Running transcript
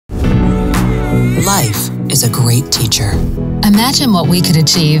is a great teacher. Imagine what we could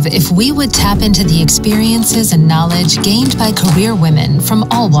achieve if we would tap into the experiences and knowledge gained by career women from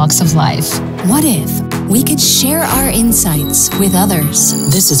all walks of life. What if we could share our insights with others?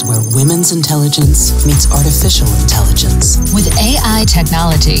 This is where women's intelligence meets artificial intelligence. With AI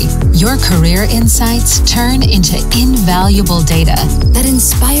technology, your career insights turn into invaluable data that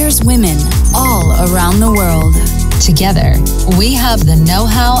inspires women all around the world. Together, we have the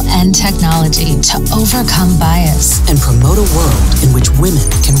know-how and technology to overcome bias and promote a world in which women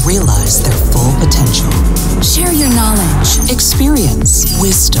can realize their full potential. Share your knowledge, experience,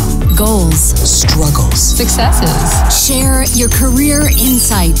 wisdom, goals, struggles, successes. Share your career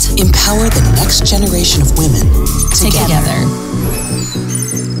insight. Empower the next generation of women together.